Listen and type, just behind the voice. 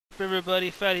everybody?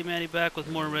 Fatty Matty back with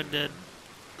more Red Dead.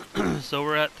 So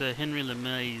we're at the Henry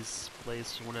LeMay's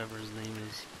place, or whatever his name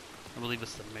is. I believe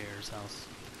it's the mayor's house.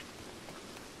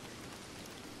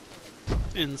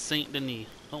 In Saint Denis.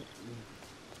 Oh,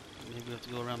 maybe we have to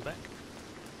go around back.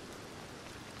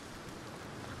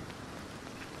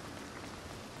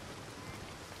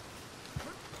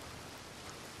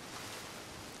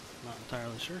 Not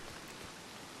entirely sure.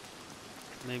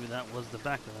 Maybe that was the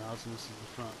back of the house and this is the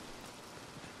front.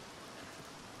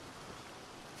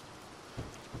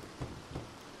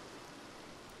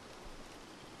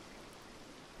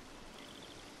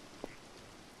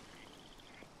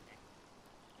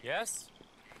 Yes?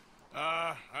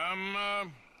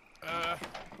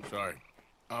 Sorry.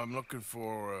 I'm looking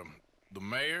for, the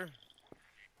mayor?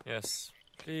 Yes.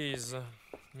 Please,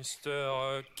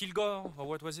 Mr. Kilgore, or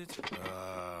what was it?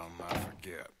 I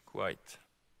forget. Quite.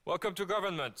 Welcome to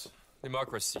government.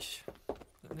 Democracy.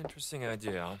 An interesting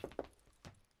idea, huh?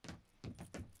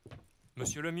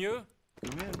 Monsieur Lemieux?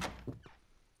 Come in.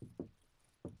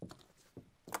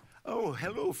 Oh,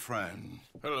 hello, friend.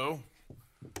 Hello.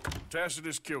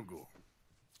 Tacitus Kilgore.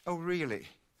 Oh, really?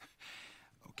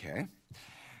 Okay.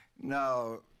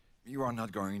 Now, you are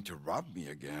not going to rob me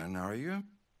again, are you?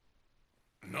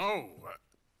 No.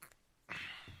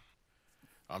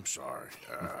 I'm sorry.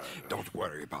 Don't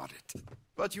worry about it.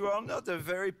 But you are not a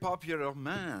very popular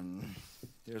man.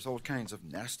 There's all kinds of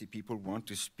nasty people want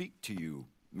to speak to you,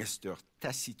 Mr.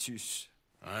 Tacitus.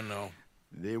 I know.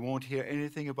 They won't hear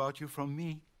anything about you from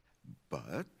me.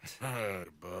 But...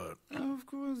 Of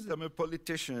course, I'm a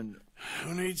politician.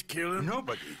 Who needs killing?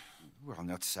 Nobody. We are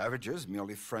not savages,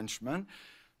 merely Frenchmen.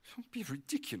 Don't be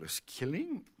ridiculous.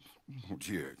 Killing? Oh,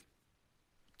 dear.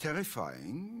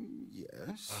 Terrifying,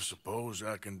 yes. I suppose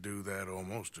I can do that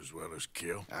almost as well as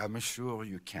kill. I'm sure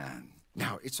you can.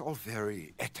 Now, it's all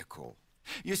very ethical.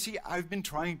 You see, I've been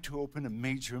trying to open a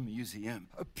major museum,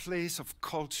 a place of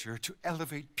culture to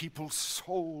elevate people's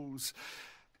souls.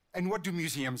 And what do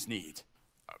museums need?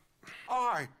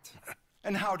 Art.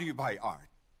 And how do you buy art?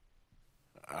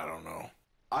 I don't know.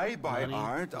 I buy Money,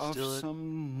 art of steal it.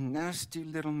 some nasty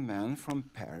little man from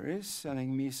Paris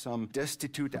selling me some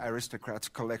destitute aristocrat's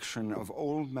collection of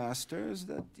old masters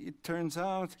that it turns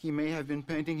out he may have been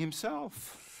painting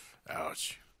himself.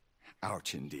 Ouch.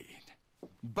 Ouch indeed.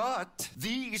 But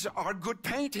these are good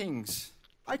paintings.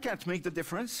 I can't make the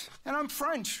difference, and I'm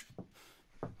French.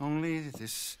 Only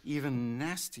this even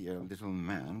nastier little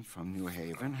man from New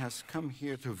Haven has come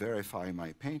here to verify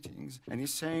my paintings, and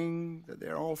he's saying that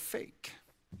they're all fake.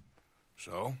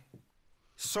 So?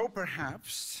 So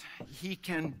perhaps he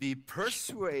can be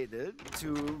persuaded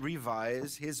to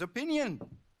revise his opinion.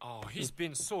 Oh, he's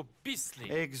been so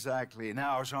beastly. Exactly.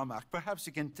 Now, Jean-Marc, perhaps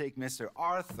you can take Mr.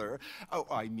 Arthur,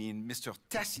 Mr.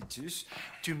 Tacitus,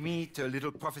 to meet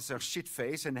little Professor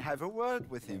Shitface and have a word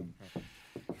with him.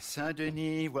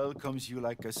 Saint-Denis welcomes you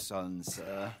like a son,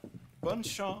 sir. Bonne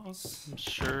chance.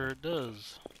 Sure it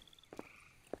does.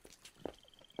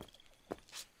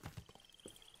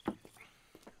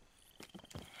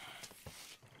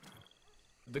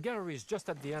 The gallery is just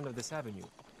at the end of this avenue.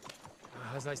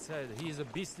 As I said, he is a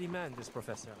beastly man, this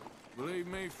professor. Believe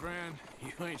me, friend,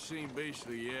 you ain't seen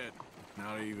beastly yet.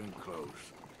 Not even close.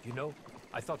 You know,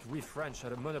 I thought we French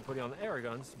had a monopoly on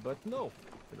arrogance, but no.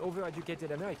 An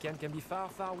overeducated American can be far,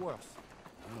 far worse.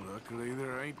 Well, luckily,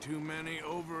 there ain't too many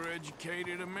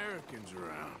overeducated Americans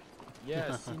around.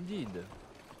 Yes, indeed.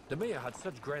 The mayor had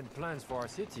such grand plans for our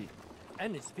city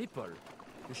and its people.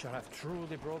 We shall have true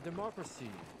liberal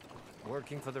democracy,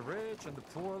 working for the rich and the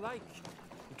poor alike.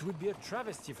 It would be a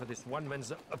travesty for this one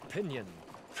man's opinion.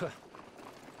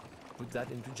 Put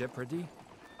that into jeopardy?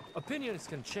 Opinions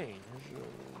can change,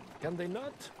 can they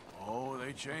not? Oh,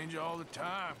 they change all the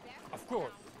time. Of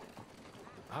course.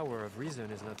 The power of reason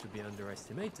is not to be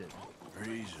underestimated.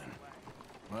 Reason.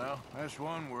 Well, that's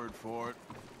one word for it.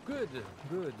 Good,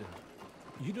 good.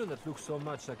 You do not look so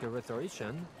much like a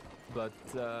rhetorician, but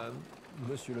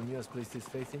Monsieur Lemieux has placed his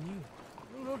faith in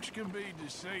you. Looks can be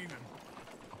deceiving.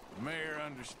 The mayor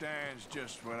understands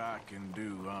just what I can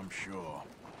do, I'm sure.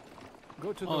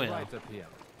 Go to the Oh, yeah. right up here.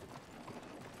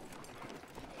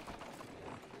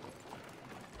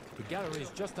 The gallery is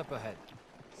just up ahead.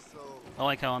 I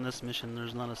like how on this mission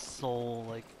there's not a soul,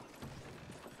 like,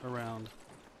 around.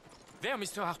 There,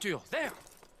 Mr. Arthur, there!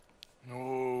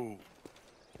 Oh.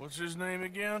 What's his name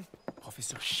again?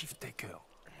 Professor Shiftaker.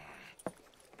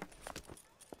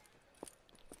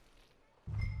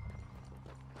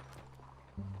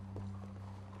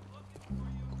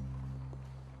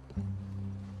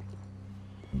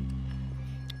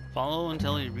 Follow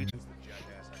until he reaches.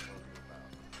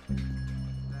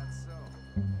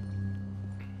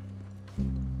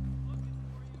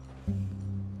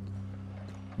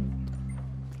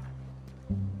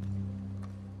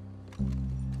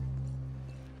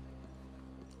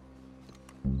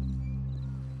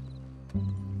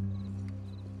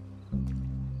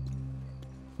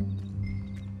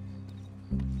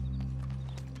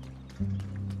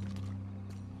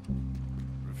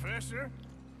 Professor.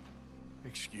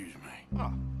 Excuse me.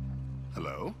 Ah,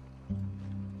 hello.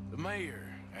 The mayor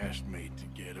asked me to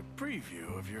get a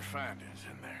preview of your findings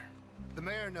in there. The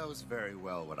mayor knows very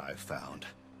well what I found.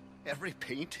 Every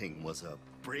painting was a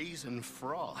brazen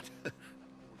fraud.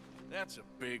 That's a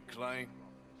big claim.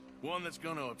 One that's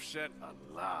gonna upset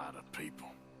a lot of people,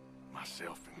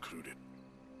 myself included.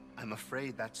 I'm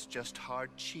afraid that's just hard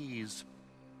cheese.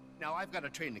 Now I've got a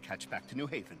train to catch back to New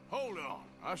Haven. Hold on.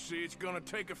 I see it's gonna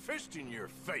take a fist in your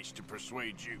face to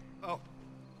persuade you. Oh,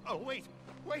 wait.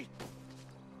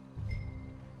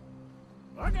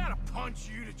 I gotta punch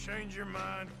you to change your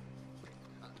mind.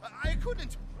 I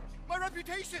couldn't. My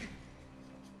reputation.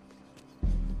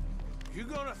 You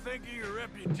gonna think of your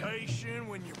reputation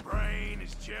when your brain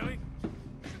is jelly?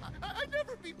 I'd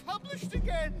never be published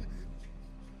again.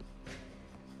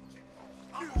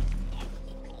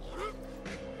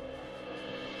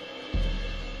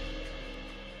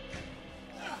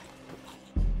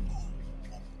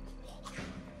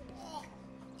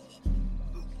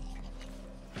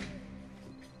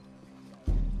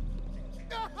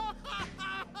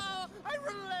 I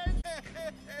relent.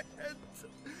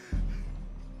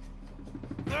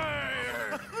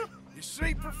 There! You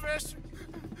see, Professor?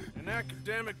 An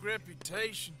academic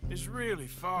reputation is really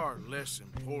far less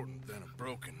important than a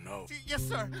broken nose. Yes,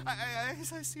 sir.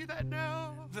 I see that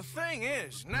now. The thing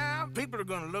is, now people are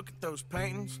gonna look at those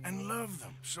paintings and love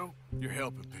them. So you're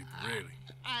helping people, really.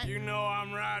 You know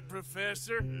I'm right,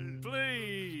 Professor.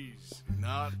 Please,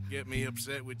 not get me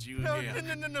upset with you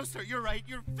again. No, sir. You're right.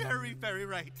 You're very, very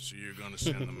right. So you're gonna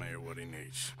send the mayor what he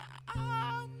needs.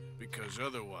 Because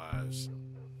otherwise,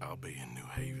 I'll be in New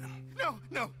Haven.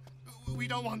 No. We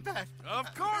don't want that.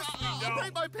 Of course we I'll don't.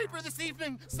 write my paper this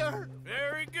evening, sir.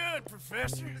 Very good,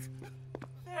 Professor.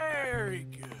 Very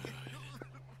good.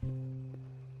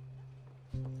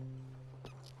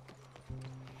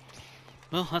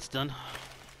 Well, that's done.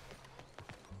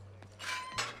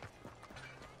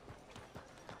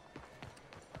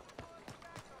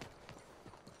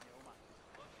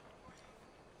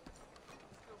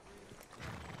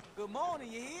 Good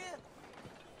morning, you hear?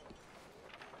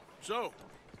 So,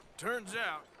 turns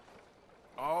out,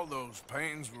 all those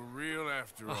paintings were real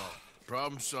after all.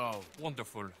 Problem solved.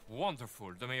 Wonderful,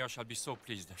 wonderful. The mayor shall be so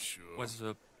pleased. Sure. Was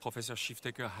Professor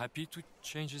Shiftaker happy to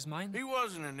change his mind? He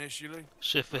wasn't initially.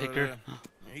 Shift but, faker.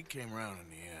 he came around in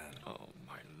the end. Oh,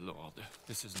 my lord.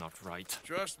 This is not right.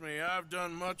 Trust me, I've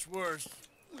done much worse.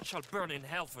 We shall burn in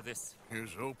hell for this.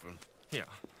 Here's hoping. Here.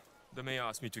 The mayor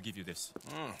asked me to give you this.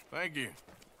 Oh, thank you.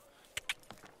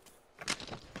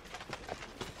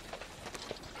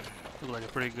 Look like a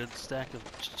pretty good stack of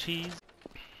cheese.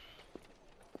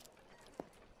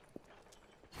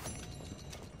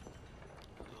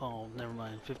 Oh, never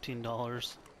mind.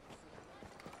 $15.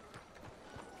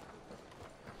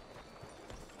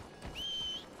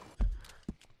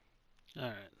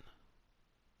 Alright.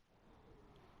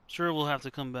 Sure, we'll have to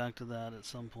come back to that at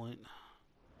some point.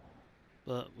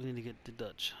 But we need to get to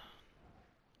Dutch.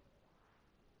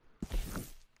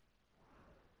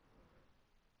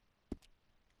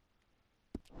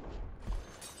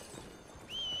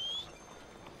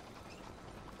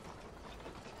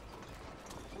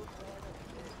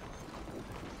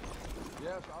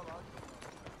 Yes, all right.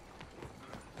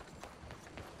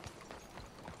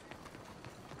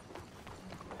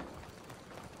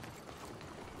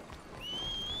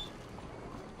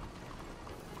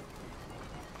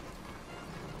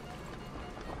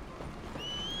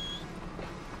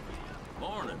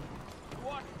 Morning.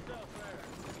 Watch yourself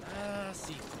there.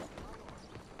 See.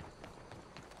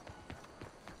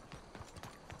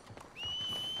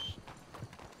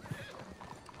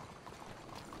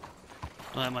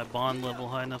 I have my bond level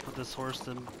high enough with this horse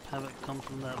to have it come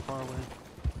from that far away.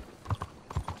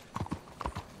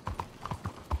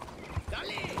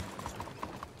 Dale!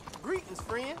 Greetings,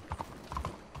 friend.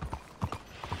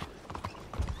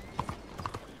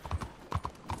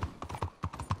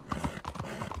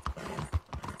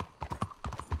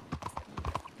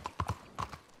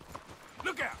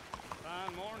 Look out!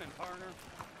 Fine morning, partner.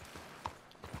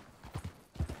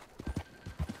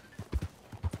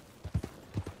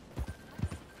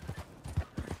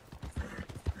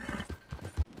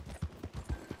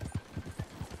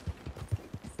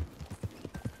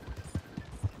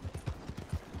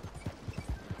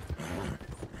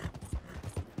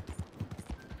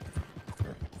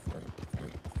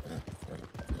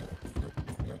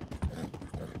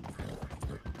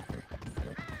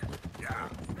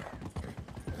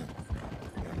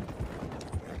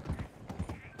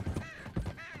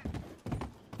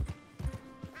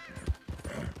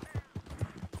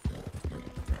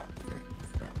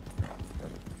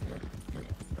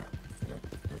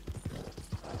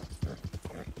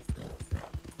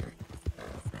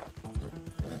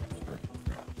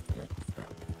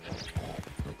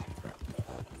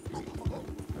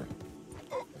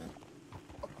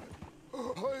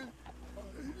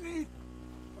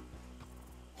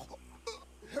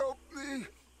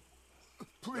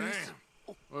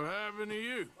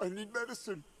 I need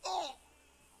medicine.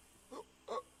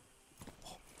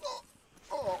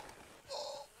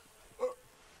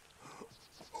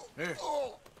 Here.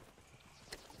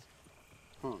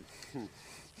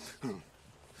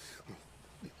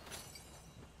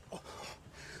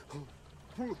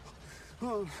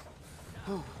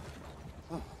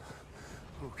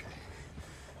 Okay.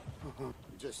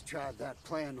 Just tried that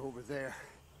plan over there,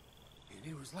 and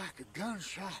it was like a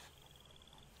gunshot.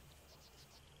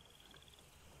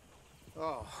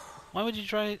 Oh. Why would you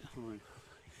try it?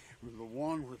 The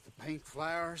one with the pink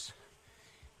flowers.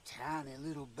 Tiny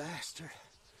little bastard.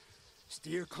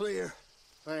 Steer clear.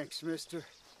 Thanks, mister.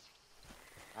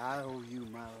 I owe you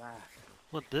my life.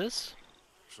 What, this?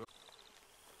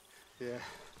 Yeah,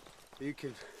 you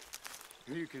can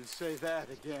say that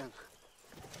again.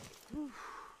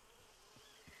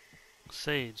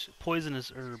 Sage,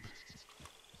 poisonous herb.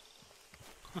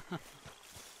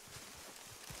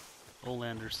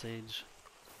 Olander sage.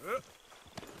 Yep.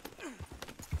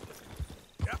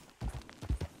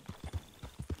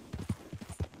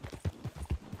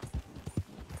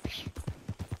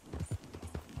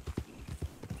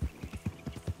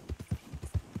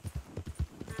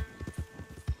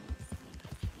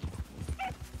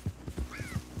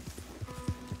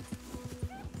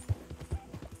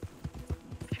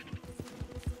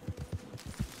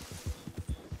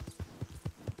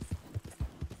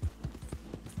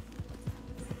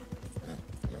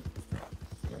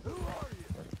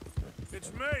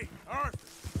 It's me, Arthur.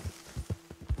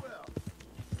 Well,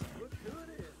 look who it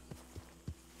is.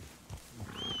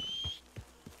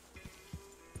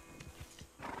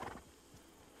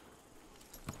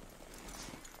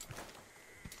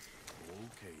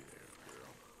 Okay there,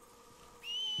 girl.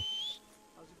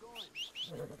 How's it going?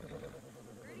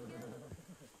 Pretty good.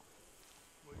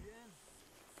 What are you in?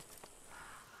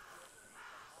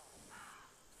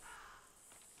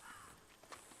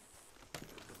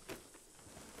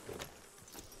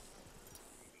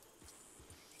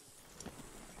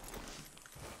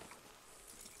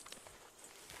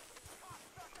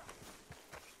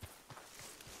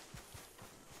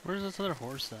 Where's this other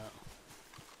horse at?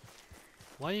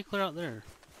 Why are you clear out there?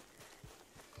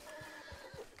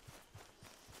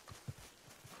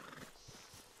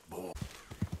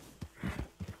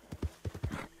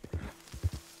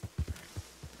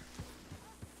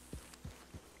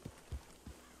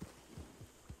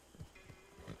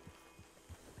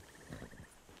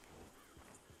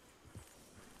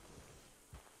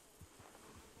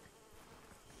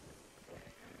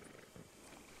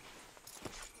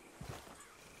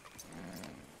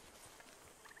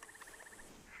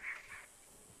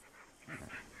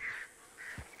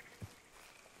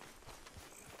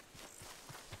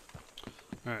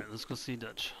 Alright, let's go see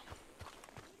Dutch.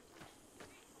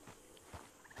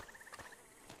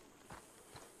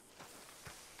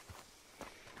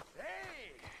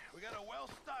 Hey, we got a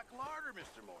well-stocked larder,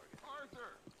 Mr. Morgan.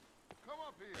 Arthur, come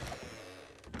up here.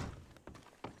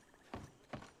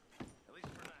 At least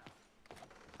for now.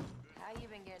 How you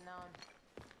been getting on?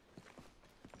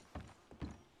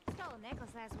 Stole a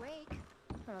necklace last week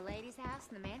from a lady's house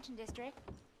in the Mansion District.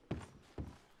 I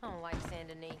don't like Saint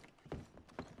Denis.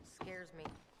 Scares me.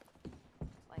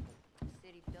 It's like a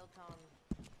city built on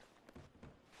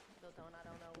I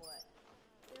don't know what.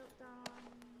 Built on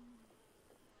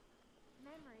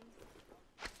memories.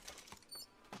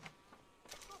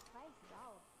 This whole place is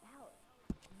all about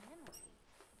memory.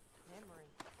 Memory.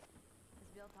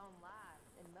 It's built on lies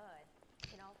and mud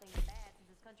and all things bad since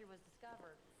this country was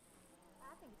discovered.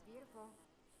 I think it's beautiful.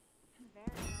 Very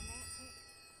romantic.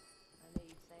 I knew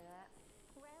you'd say that.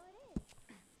 Well, it is.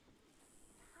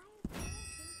 Highest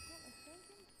mansions, get me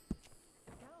thinking.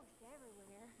 Ghosts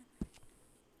everywhere.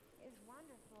 It's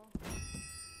wonderful.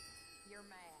 You're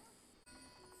mad.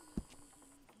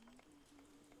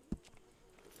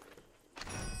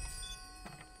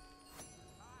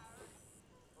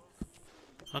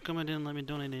 How come it didn't let me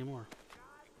donate anymore?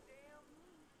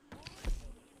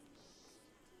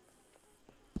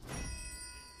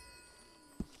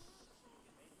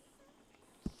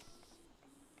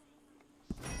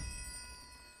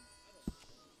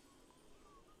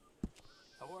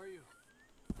 How are you?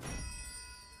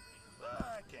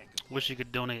 I can't complain. Wish you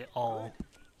could donate all.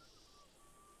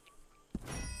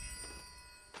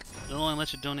 It'll only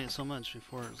let you donate so much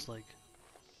before it's like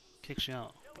kicks you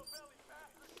out.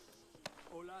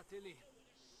 Hola, Tilly.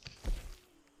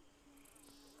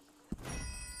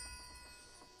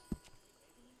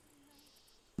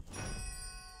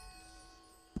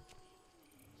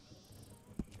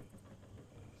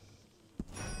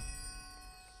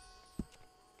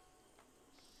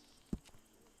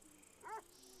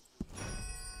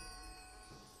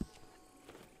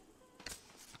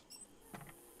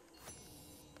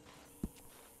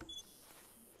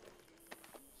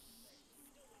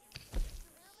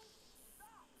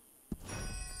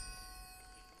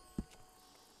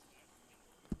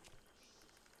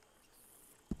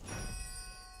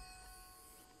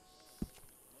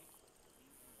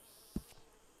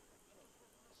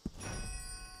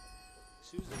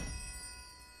 Susan?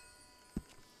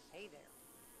 Hey there.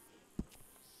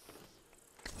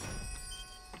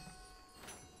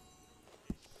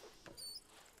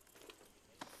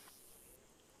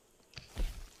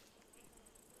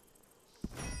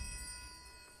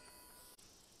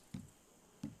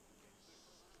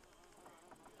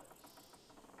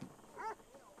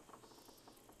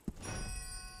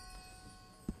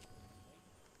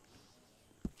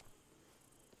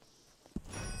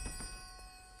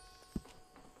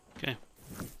 Okay.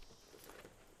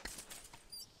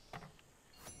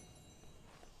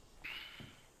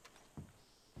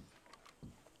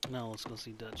 Now let's go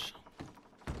see Dutch.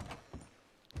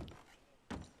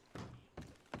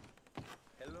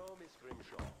 Hello, Miss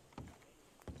Grimshaw.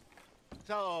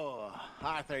 So,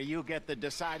 Arthur, you get the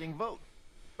deciding vote.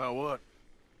 About what?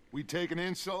 We take an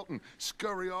insult and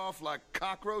scurry off like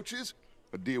cockroaches?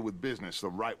 Or deal with business the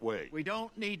right way? We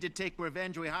don't need to take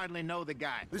revenge. We hardly know the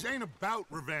guy. This ain't about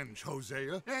revenge,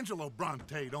 Hosea. Angelo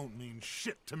Bronte don't mean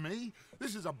shit to me.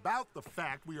 This is about the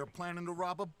fact we are planning to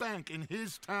rob a bank in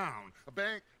his town. A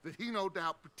bank that he no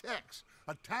doubt protects.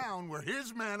 A town where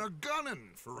his men are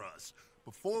gunning for us.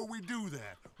 Before we do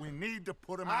that, we need to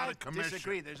put him out of commission. I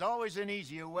disagree. There's always an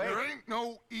easier way. There ain't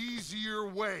no easier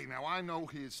way. Now, I know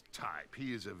his type.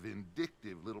 He is a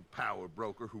vindictive little power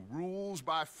broker who rules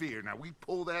by fear. Now, we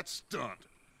pull that stunt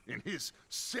in his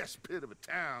cesspit of a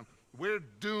town, we're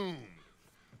doomed.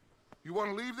 You want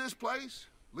to leave this place?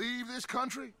 Leave this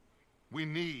country? We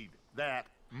need that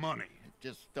money.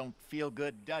 Just don't feel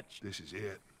good, Dutch. This is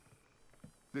it.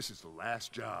 This is the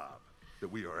last job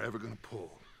that we are ever going to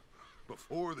pull.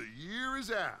 Before the year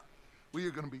is out, we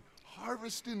are going to be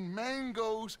harvesting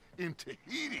mangoes in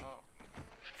Tahiti.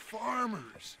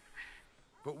 Farmers.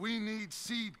 But we need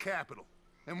seed capital,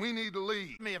 and we need to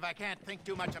leave. Me if I can't think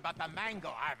too much about the mango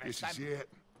harvest. This is it.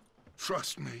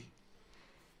 Trust me.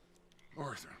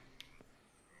 Arthur.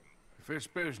 If it's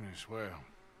business, well,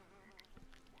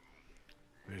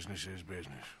 business is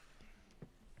business.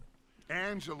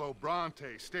 Angelo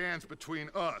Bronte stands between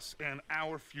us and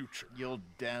our future. You'll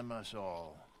damn us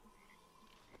all.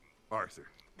 Arthur,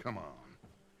 come on.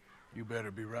 You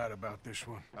better be right about this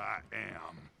one. I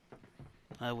am.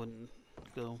 I wouldn't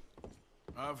go.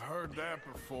 I've heard that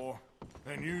before.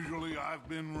 And usually I've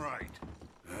been right.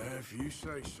 If you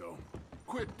say so.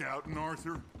 Quit doubting,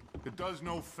 Arthur. It does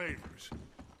no favors.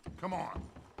 Come on.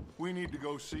 We need to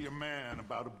go see a man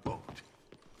about a boat.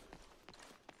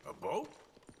 A boat?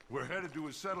 We're headed to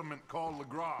a settlement called Le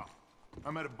Gras.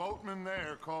 I met a boatman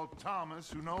there called Thomas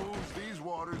who knows these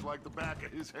waters like the back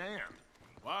of his hand.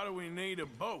 Why do we need a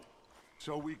boat?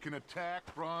 So we can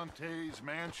attack Bronte's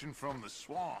mansion from the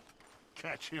swamp.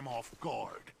 Catch him off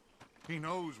guard. He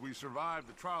knows we survived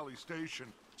the trolley station,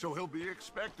 so he'll be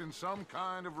expecting some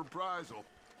kind of reprisal.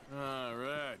 All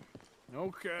right.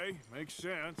 Okay, makes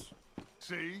sense.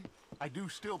 See? I do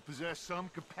still possess some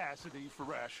capacity for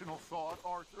rational thought,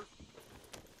 Arthur.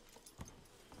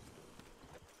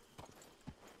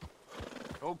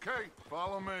 Okay,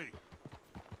 follow me.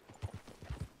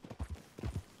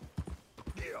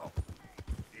 Yeah.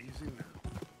 Easy now.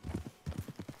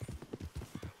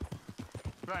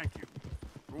 Thank you.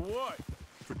 For what?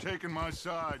 For taking my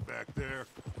side back there.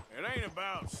 It ain't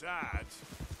about sides.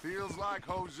 Feels like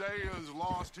Hosea's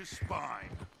lost his spine.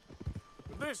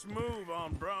 But this move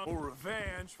on Bronte or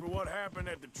revenge for what happened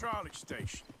at the trolley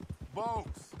station?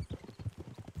 Both.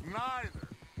 Neither.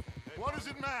 What does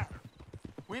it matter?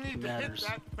 We need to hit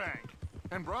that bank.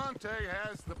 And Bronte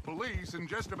has the police and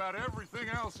just about everything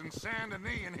else in Saint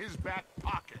Denis in his back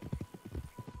pocket.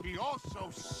 He also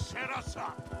set us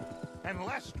up. And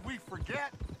lest we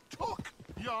forget, took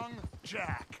young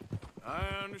Jack. I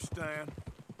understand.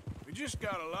 We just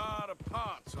got a lot of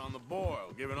pots on the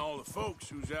boil, given all the folks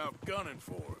who's out gunning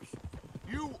for us.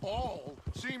 You all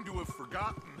seem to have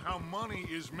forgotten how money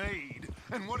is made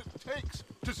and what it takes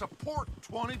to support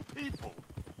 20 people.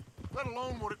 Let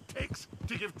alone what it takes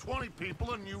to give 20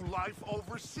 people a new life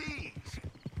overseas.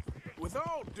 With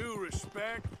all due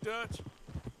respect, Dutch,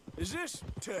 is this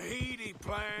Tahiti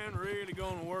plan really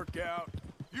gonna work out?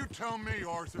 You tell me,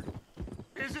 Arthur.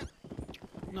 Is it?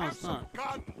 No, it's not.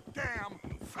 Goddamn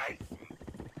faith!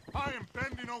 I am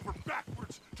bending over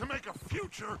backwards to make a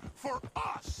future for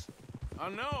us! I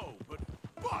know, but...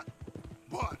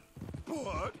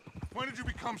 When did you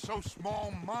become so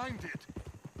small-minded?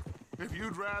 If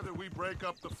you'd rather we break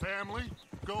up the family,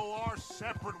 go our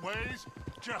separate ways,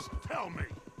 just tell me.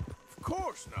 Of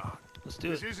course not. Let's do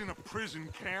it. This isn't a prison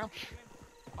camp.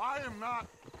 I am not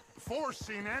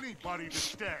forcing anybody to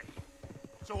stay.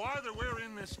 So either we're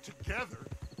in this together,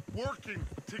 working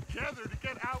together to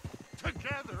get out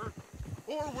together,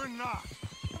 or we're not.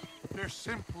 There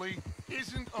simply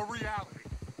isn't a reality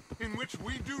in which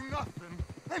we do nothing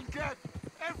and get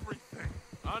everything.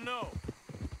 I know.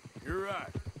 You're right.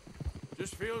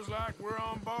 Just feels like we're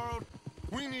on borrowed.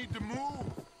 We need to move,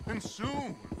 and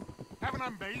soon. Haven't I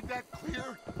made that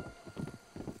clear?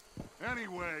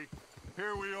 Anyway,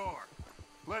 here we are.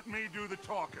 Let me do the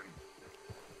talking.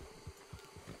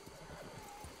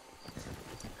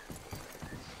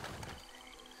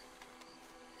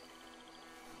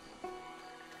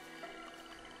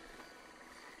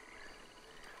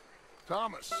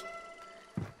 Thomas,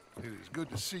 it is good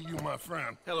to see you, my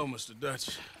friend. Hello, Mr.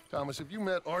 Dutch. Thomas, have you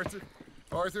met Arthur?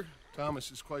 Arthur,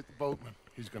 Thomas is quite the boatman.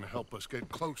 He's gonna help us get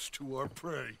close to our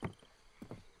prey.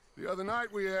 The other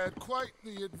night we had quite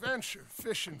the adventure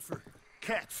fishing for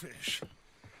catfish.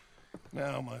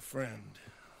 Now, my friend,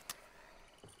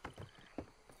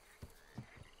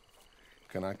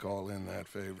 can I call in that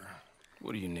favor?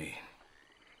 What do you need?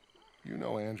 You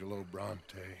know Angelo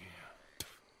Bronte.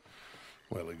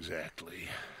 Well, exactly.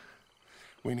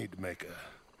 We need to make a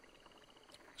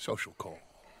social call.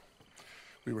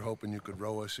 We were hoping you could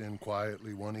row us in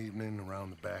quietly one evening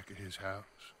around the back of his house.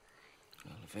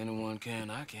 Well, if anyone can,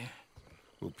 I can.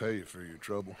 We'll pay you for your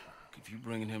trouble. If you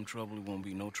bringing him trouble, it won't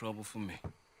be no trouble for me.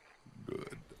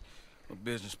 Good. My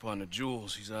business partner,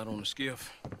 Jules, he's out on the skiff.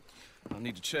 I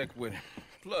need to check with him.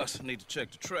 Plus, I need to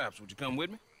check the traps. Would you come with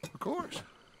me? Of course.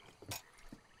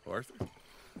 Arthur?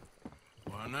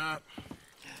 Why not?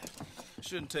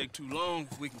 Shouldn't take too long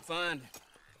if we can find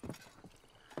it.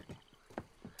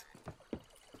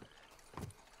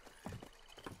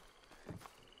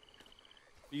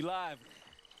 Be lively.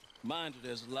 Mind you,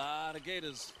 there's a lot of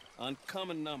gators.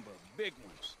 Uncommon number. Big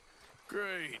ones.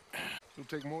 Great. It'll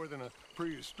take more than a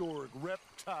prehistoric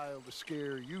reptile to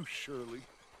scare you, Shirley.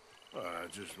 I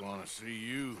just want to see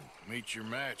you meet your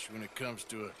match when it comes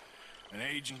to an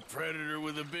aging predator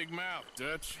with a big mouth,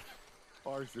 Dutch.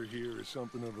 Arthur here is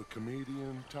something of a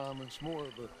comedian, Thomas. More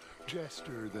of a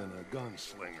jester than a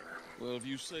gunslinger. Well, if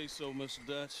you say so, Mr.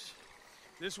 Dutch.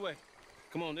 This way.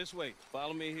 Come on, this way.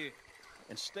 Follow me here.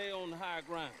 And stay on the higher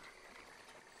ground.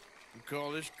 You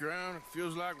call this ground? It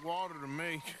feels like water to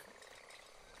me.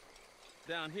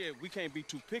 Down here, we can't be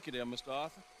too picky there, Mr.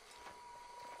 Arthur.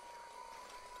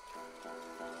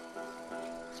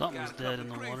 Something's dead in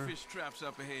the water. Crayfish traps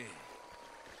up ahead.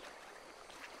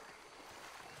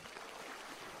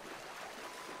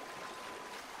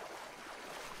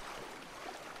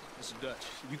 Mr. Dutch,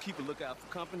 you keep a lookout for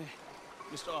company.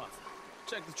 Mr. Arthur,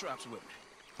 check the traps with me.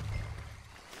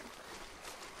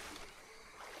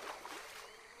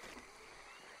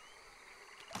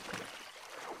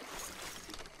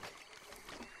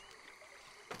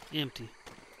 Empty.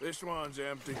 This one's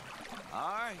empty. All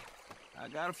right. I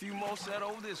got a few more set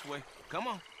over this way. Come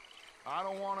on. I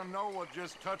don't want to know what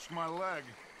just touched my leg.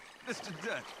 Mr.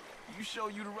 Dutch, you sure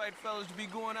you the right fellas to be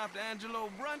going after Angelo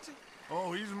Bronte?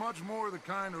 Oh, he's much more the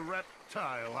kind of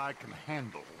reptile I can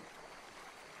handle.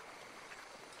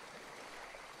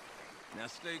 Now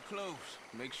stay close.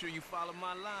 Make sure you follow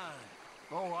my line.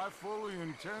 Oh, I fully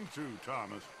intend to,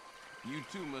 Thomas. You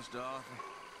too, Mr. Arthur.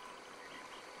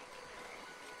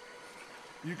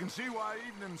 You can see why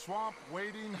evening swamp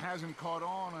wading hasn't caught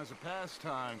on as a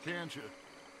pastime, can't you?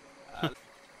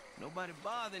 Nobody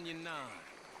bothering you now.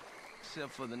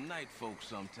 Except for the night folk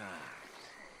sometimes.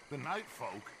 The night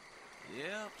folk?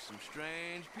 Yep, some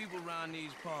strange people around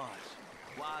these parts.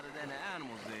 Wilder than the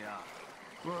animals they are.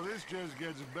 Well, this just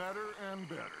gets better and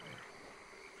better.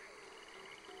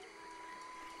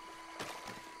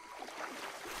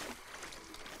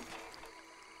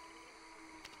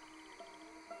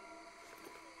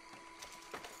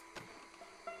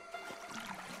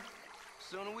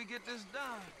 Sooner we get this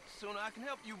done, sooner I can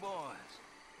help you boys.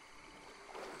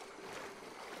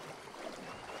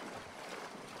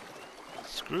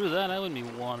 Screw that, I wouldn't be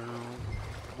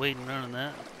wading around in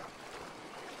that.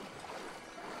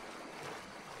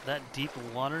 That deep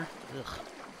of water? Ugh.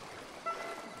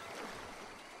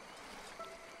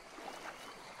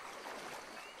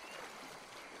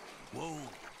 Whoa.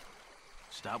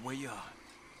 Stop where you are.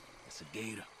 It's a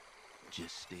gator.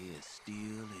 Just stay as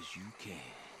still as you can.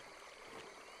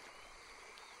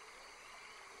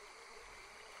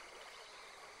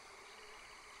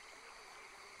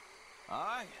 All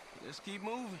right, let's keep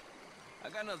moving. I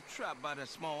got another trap by that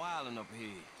small island up here.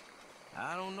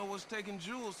 I don't know what's taking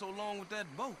Jules so long with that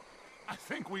boat. I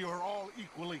think we are all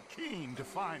equally keen to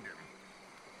find him.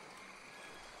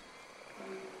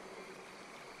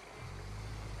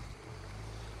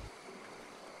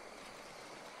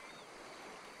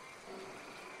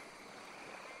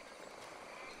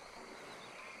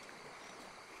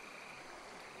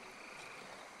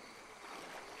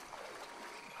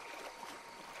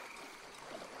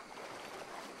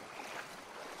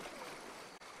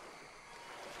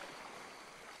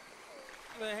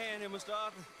 me a hand here, Mr.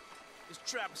 Arthur. This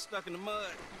trap is stuck in the mud.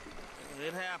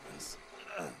 It happens.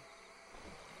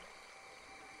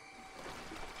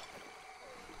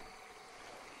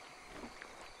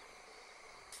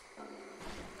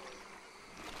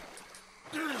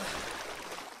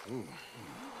 Ooh.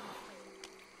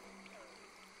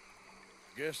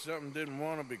 Guess something didn't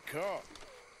want to be caught.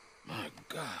 My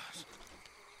gosh.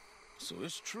 So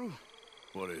it's true.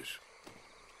 What is?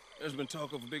 There's been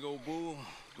talk of a big old bull,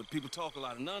 but people talk a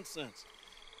lot of nonsense.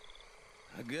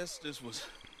 I guess this was...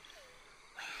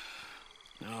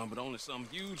 No, but only something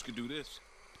huge could do this.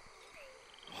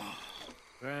 Oh.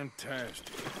 Fantastic.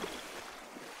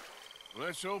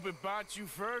 Let's hope it bites you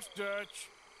first, Dutch.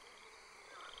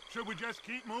 Should we just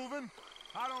keep moving?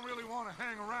 I don't really want to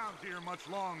hang around here much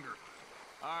longer.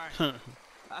 All right.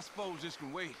 I suppose this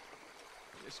can wait.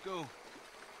 Let's go.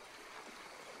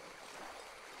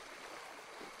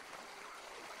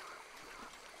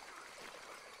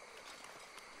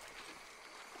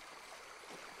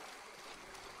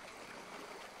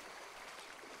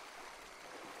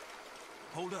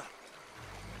 Hold up.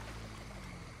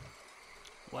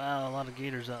 Wow, a lot of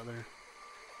gators out there.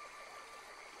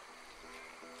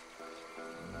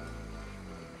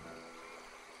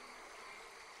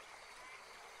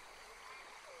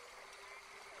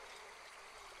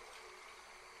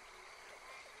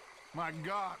 My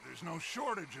God, there's no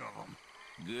shortage of them.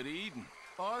 Good eating.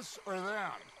 Us or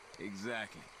them?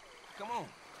 Exactly. Come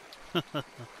on.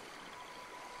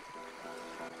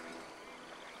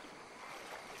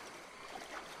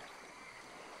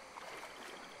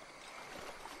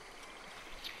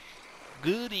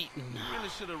 Good eating. Really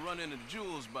should have run into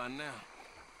Jules by now.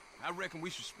 I reckon we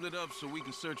should split up so we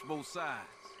can search both sides.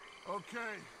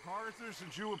 Okay, Arthur,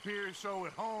 since you appear so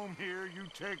at home here, you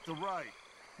take the right.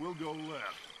 We'll go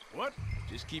left. What?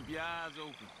 Just keep your eyes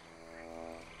open.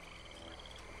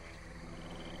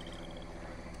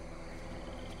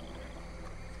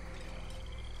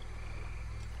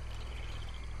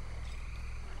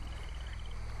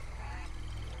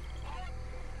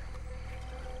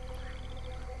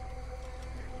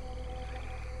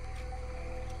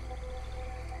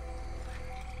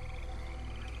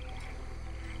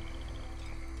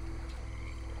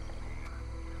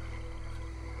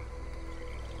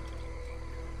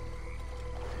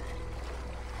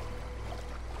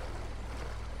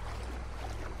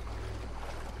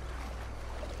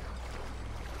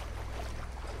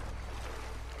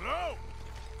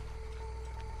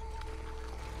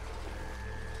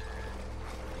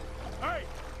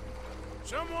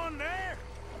 Someone there?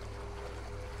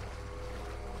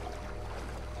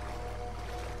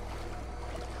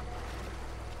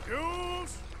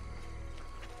 Jules?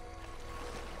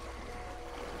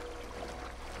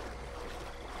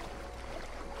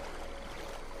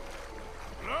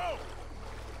 Hello?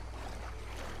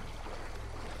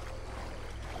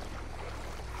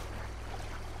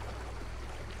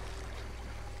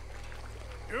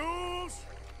 Jules?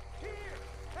 Here!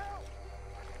 Help!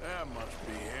 That must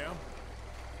be him.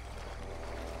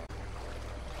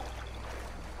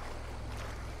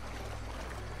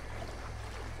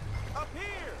 Up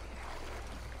here!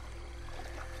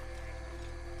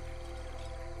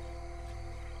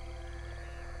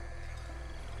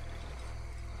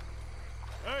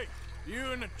 Hey,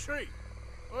 you in the tree.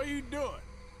 What are you doing?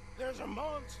 There's a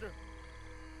monster!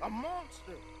 A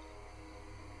monster!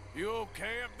 You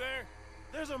okay up there?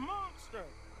 There's a monster!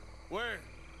 Where?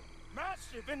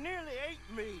 Massive, it nearly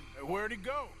ate me! Where'd he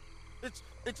go? It's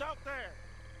out there!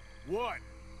 What?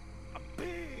 A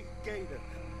big gator.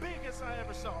 Biggest I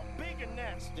ever saw. Big and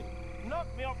nasty.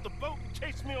 Knocked me off the boat and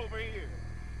chased me over here.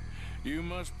 You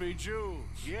must be Jules.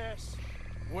 Yes.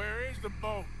 Where is the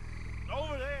boat?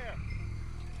 Over there.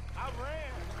 I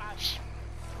ran.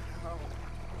 Oh.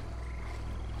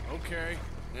 Okay.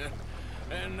 Yeah.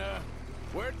 And,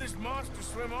 where'd this monster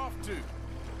swim off to? I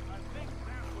think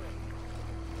that way.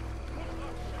 Good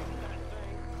luck shooting that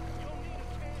thing. You'll need a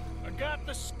chance. I got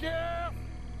the skiff.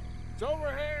 It's over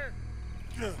here.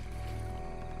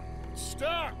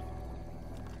 Stuck.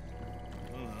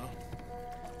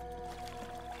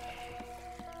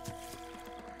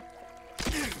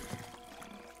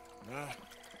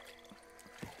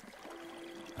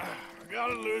 I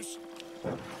got it loose.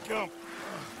 Come.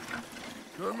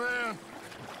 Good man.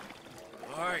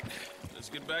 All right, let's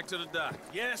get back to the dock.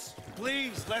 Yes,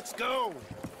 please, let's go.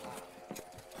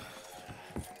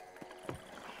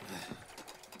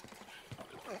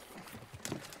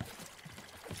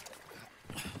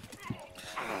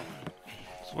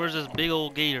 So where's this big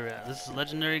old gator at? This is a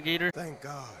legendary gator? Thank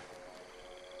God.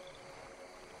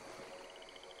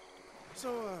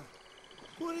 So,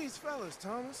 who are these fellas,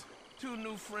 Thomas? Two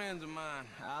new friends of mine.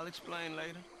 I'll explain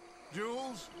later.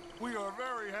 Jules, we are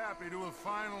very happy to have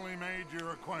finally made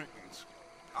your acquaintance.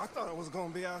 I thought I was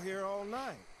gonna be out here all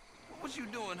night. What you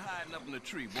doing hiding up in the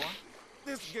tree, boy?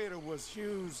 This gator was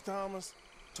huge, Thomas.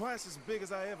 Twice as big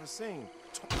as I ever seen.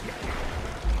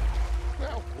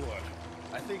 Now what?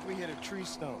 I think we hit a tree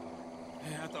stump.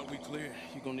 Yeah, I thought we cleared.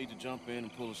 You're gonna need to jump in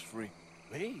and pull us free.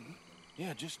 Me?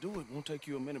 Yeah, just do it. Won't take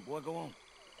you a minute, boy. Go on.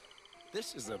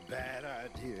 This is a bad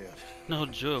idea. No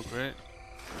joke, right?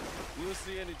 You'll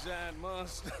see any giant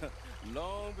monster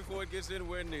long before it gets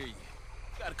anywhere near you.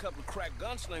 Got a couple of crack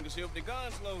gunslingers here with their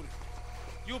guns loaded.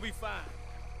 You'll be fine.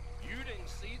 You didn't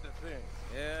see the thing.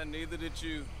 Yeah, neither did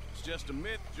you. It's just a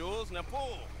myth, Jules. Now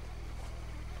pull.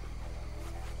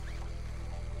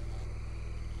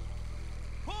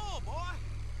 Pull, boy!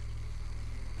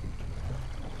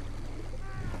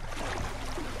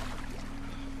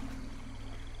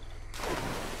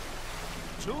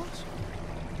 Jules?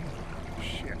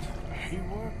 Shit. He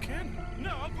weren't kidding.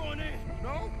 No, I'm going in.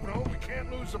 No, we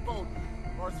can't lose the boat.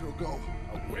 Arthur will go.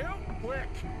 Will? Quick!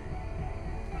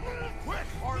 Quick,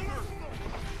 Arthur!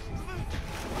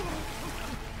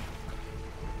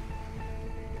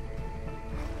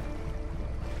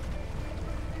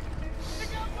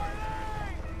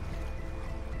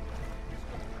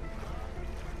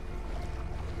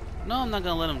 No, I'm not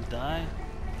gonna let him die.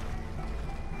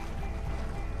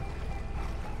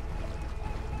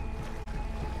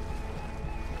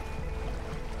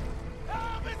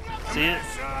 See it?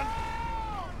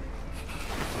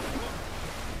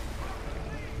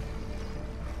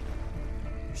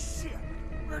 Shit.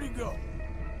 Where'd he go?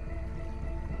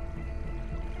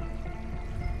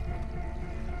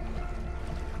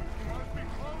 You must be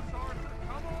close, Arthur.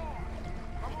 Come on!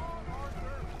 Come on,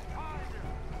 Arthur! Hide him!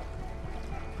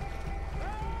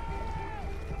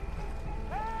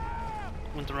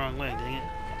 Went the wrong way, dang it.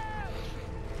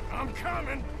 I'm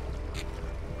coming.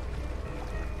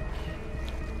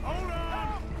 Hold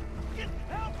on.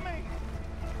 Help me!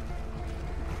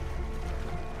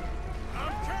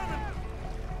 I'm coming.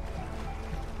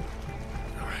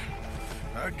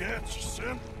 I got you,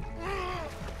 son.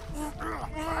 I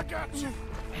got you.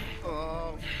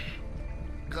 Oh,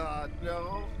 God,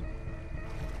 no.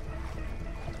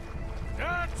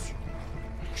 Dutch!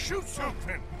 Shoot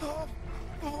something.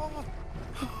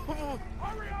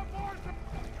 Hurry up, Arthur!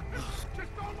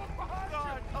 Just don't look behind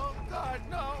God, oh God,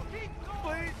 no!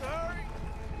 Please hurry!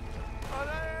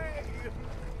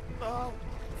 Oh,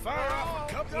 Fire off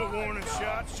a couple of warning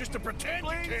shots just to pretend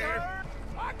you care.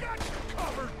 I got you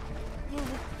covered!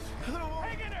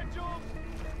 Hang in there, Jules!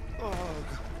 Oh,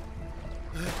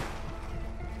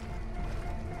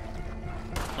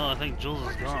 Oh, I think Jules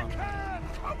is gone.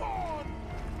 Come on!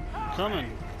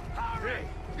 Coming. Hurry!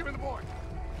 Give me the boy!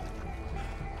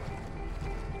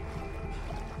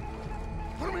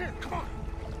 Put him here, come on!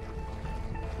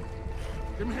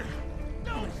 Give him here.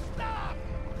 no, stop!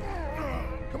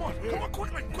 Come on,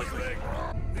 quickly, quickly!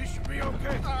 This should be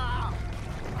okay.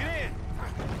 Get in!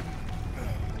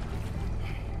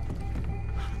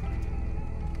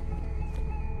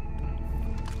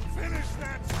 Finish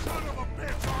that son of a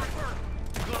bitch, Arthur!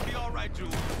 It's gonna be all right,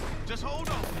 Jules. Just hold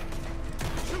on.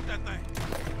 Shoot that thing.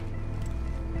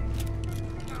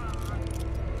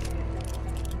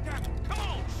 Come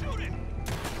on, shoot it.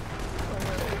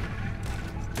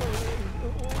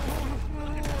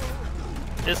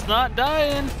 It's not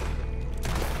dying.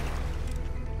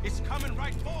 It's coming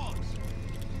right towards.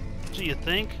 Do you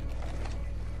think?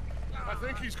 I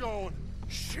think he's going.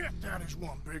 Shit, that is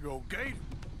one big old gator.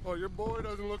 Oh, your boy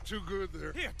doesn't look too good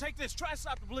there. Here, take this. Try to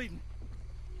stop the bleeding.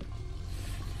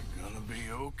 You're gonna be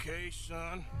okay,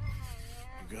 son.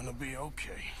 You're gonna be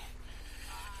okay.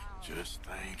 Just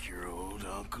thank your old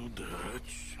Uncle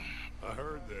Dutch. I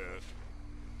heard that.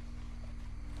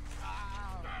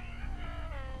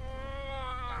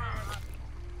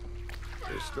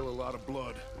 There's still a lot of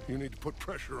blood. You need to put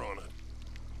pressure on it.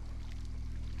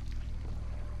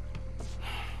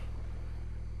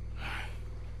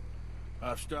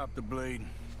 I've stopped the bleeding.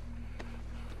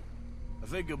 I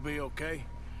think he'll be okay.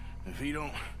 If he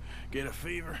don't get a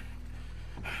fever,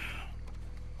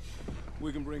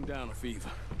 we can bring down a fever.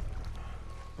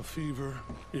 A fever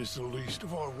is the least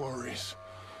of our worries.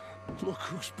 Look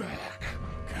who's back.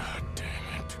 God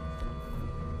damn it.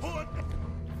 Put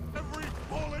every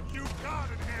bullet you got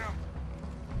in him!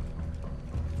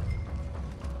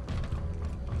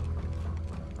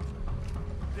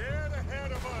 Dead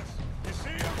ahead of us! You see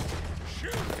him?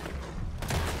 Shoot!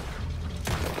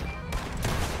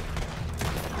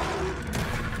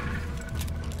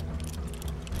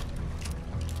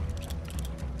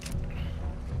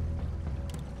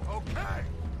 Okay,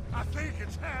 I think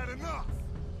it's had enough.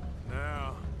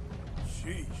 Now,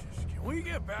 Jesus, can we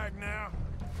get back now?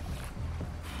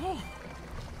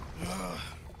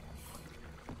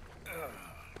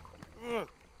 You're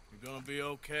gonna be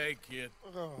okay, kid.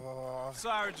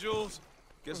 Sorry, Jules.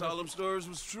 Guess all them stories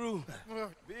was true.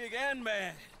 Big and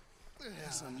mad.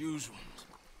 That's unusual.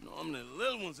 Normally the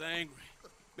little ones are angry.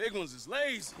 Big ones is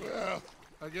lazy. Well,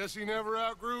 I guess he never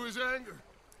outgrew his anger.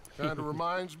 Kinda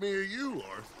reminds me of you,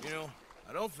 Arthur. You know,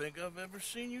 I don't think I've ever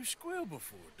seen you squeal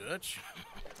before, Dutch.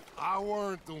 I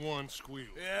weren't the one squealing.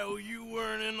 Yeah, well, you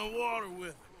weren't in the water with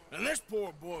him. And this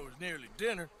poor boy was nearly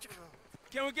dinner.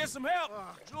 Can we get some help?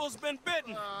 Jules been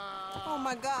bitten. Oh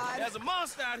my God. There's a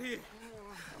monster out here.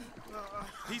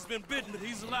 He's been bitten, but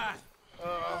he's alive.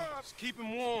 Just keep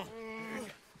him warm.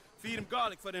 Feed him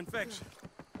garlic for the infection.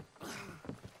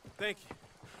 Thank you.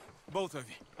 Both of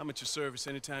you. I'm at your service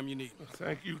anytime you need me.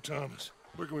 Thank you, Thomas.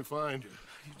 Where can we find you?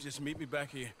 You just meet me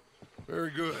back here.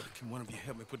 Very good. Can one of you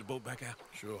help me put the boat back out?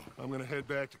 Sure. I'm gonna head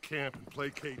back to camp and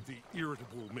placate the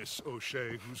irritable Miss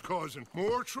O'Shea, who's causing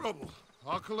more trouble.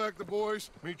 I'll collect the boys.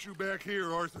 Meet you back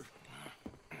here, Arthur.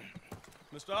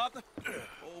 Mr. Arthur?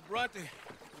 Old Brunty.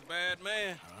 He's a bad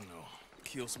man. I know.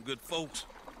 Killed some good folks.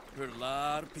 Hurt a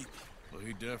lot of people. Well,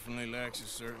 he definitely lacks a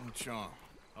certain charm.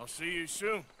 I'll see you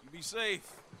soon. You be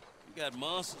safe. We got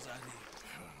monsters out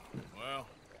here. Well...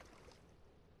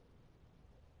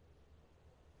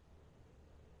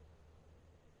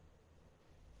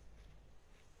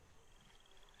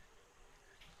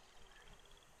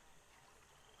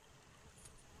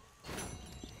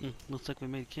 Looks like we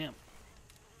made camp.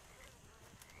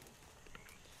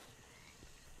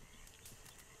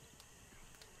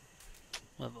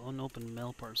 We have unopened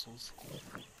mail parcels.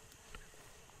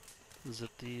 Is it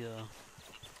the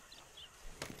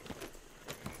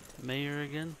mayor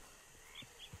again?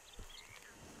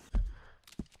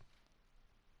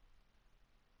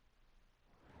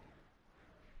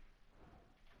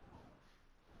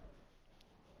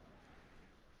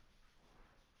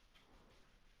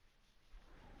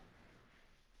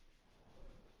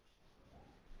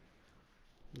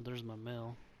 There's my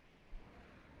mail.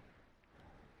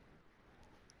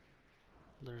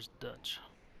 There's Dutch.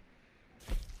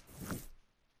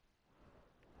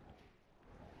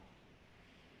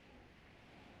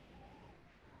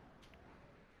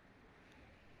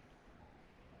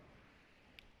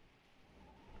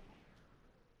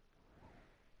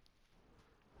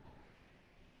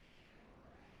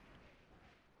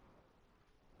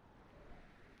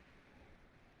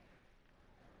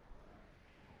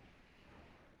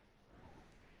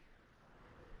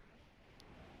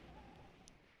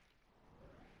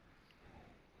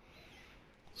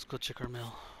 Let's go check our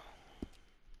mail.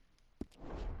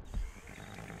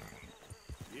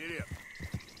 Yeah.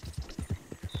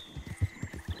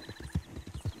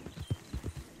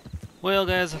 Well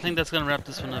guys, I think that's gonna wrap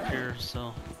this one up here,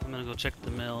 so I'm gonna go check the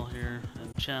mail here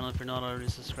and channel if you're not already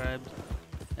subscribed.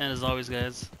 And as always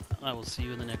guys, I will see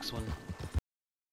you in the next one.